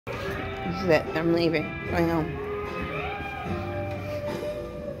This is it. I'm leaving. Going home.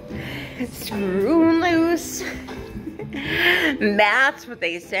 Screw loose. That's what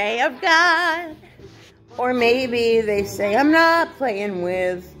they say of God. Or maybe they say I'm not playing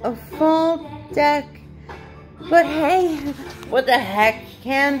with a full deck. But hey, what the heck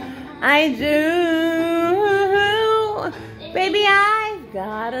can I do? Baby, I've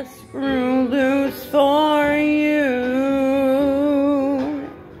got a screw loose for you.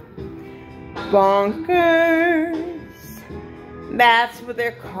 Bonkers. That's what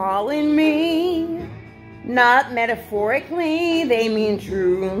they're calling me. Not metaphorically, they mean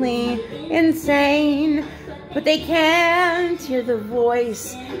truly insane. But they can't hear the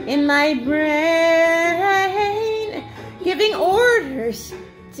voice in my brain giving orders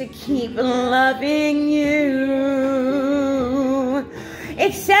to keep loving you.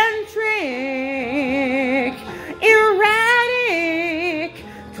 Eccentric, erratic,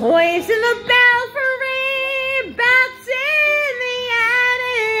 toys in the belfry, bats in the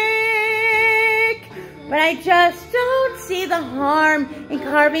attic. But I just don't see the harm in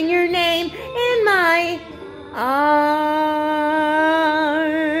carving your name in my arm.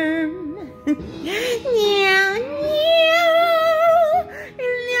 Meow, meow.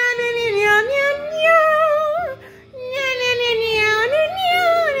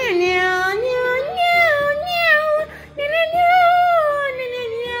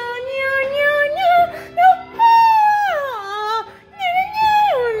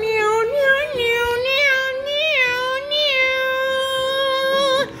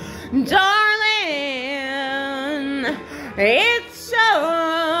 Darling, it's so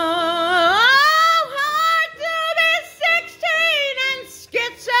hard to be 16 and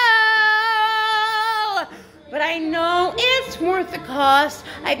schizo, but I know it's worth the cost.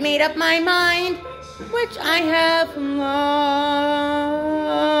 I've made up my mind, which I have lost.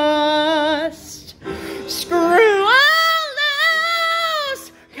 Screw all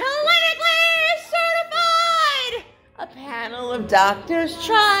those, clinically certified. A panel of doctors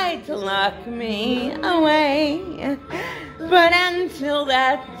tried to lock me away. But until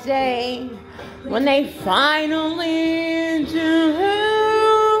that day, when they finally do.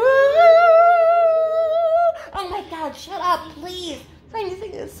 Oh my God, shut up, please. I'm trying to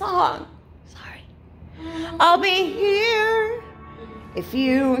sing this song. Sorry. I'll be here if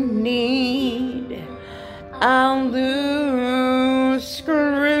you need a loose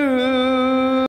screw.